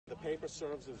paper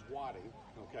serves as wadding,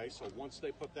 okay? So once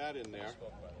they put that in there,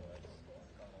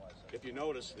 if you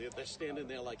notice, they're standing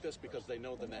there like this because they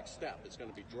know the next step is going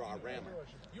to be draw, rammer.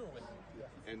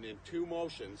 And then 2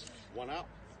 motions, 1 up.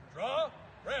 Draw,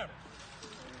 rammer.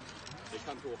 They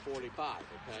come to a 45,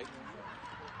 okay?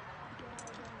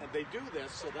 And they do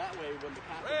this so that way when the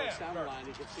captain goes down the line,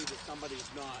 he can see that somebody's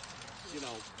not,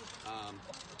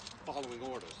 following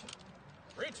orders.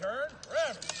 Return,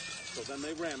 rammer. So then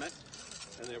they ram it,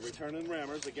 and they're returning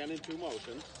rammers, again in 2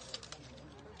 motions.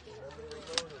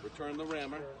 Return the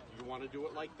rammer. You want to do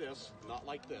it like this, not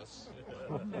like this.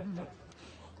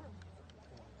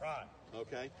 Prime.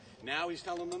 Okay? Now he's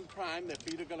telling them prime. Their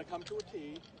feet are going to come to a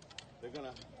T. They're going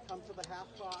to come to the half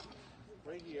cock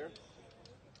right here.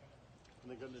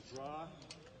 And they're going to draw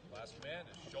Last command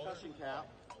is shoulder. percussion cap,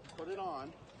 put it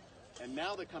on, and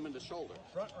now they're coming to shoulder.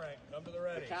 Front rank, come to the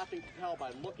ready. The captain can tell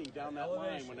by looking down that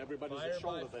line when everybody's at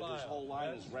shoulder that his whole line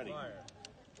is ready.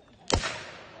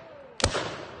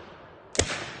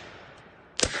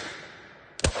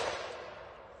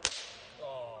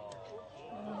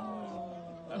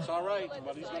 That's all right.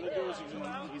 What he's going to do is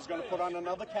he's going to put on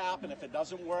another cap, and if it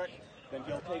doesn't work, then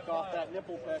he'll take off that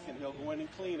nipple pick and he'll go in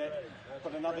and clean it,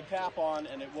 put another cap on,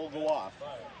 and it will go off.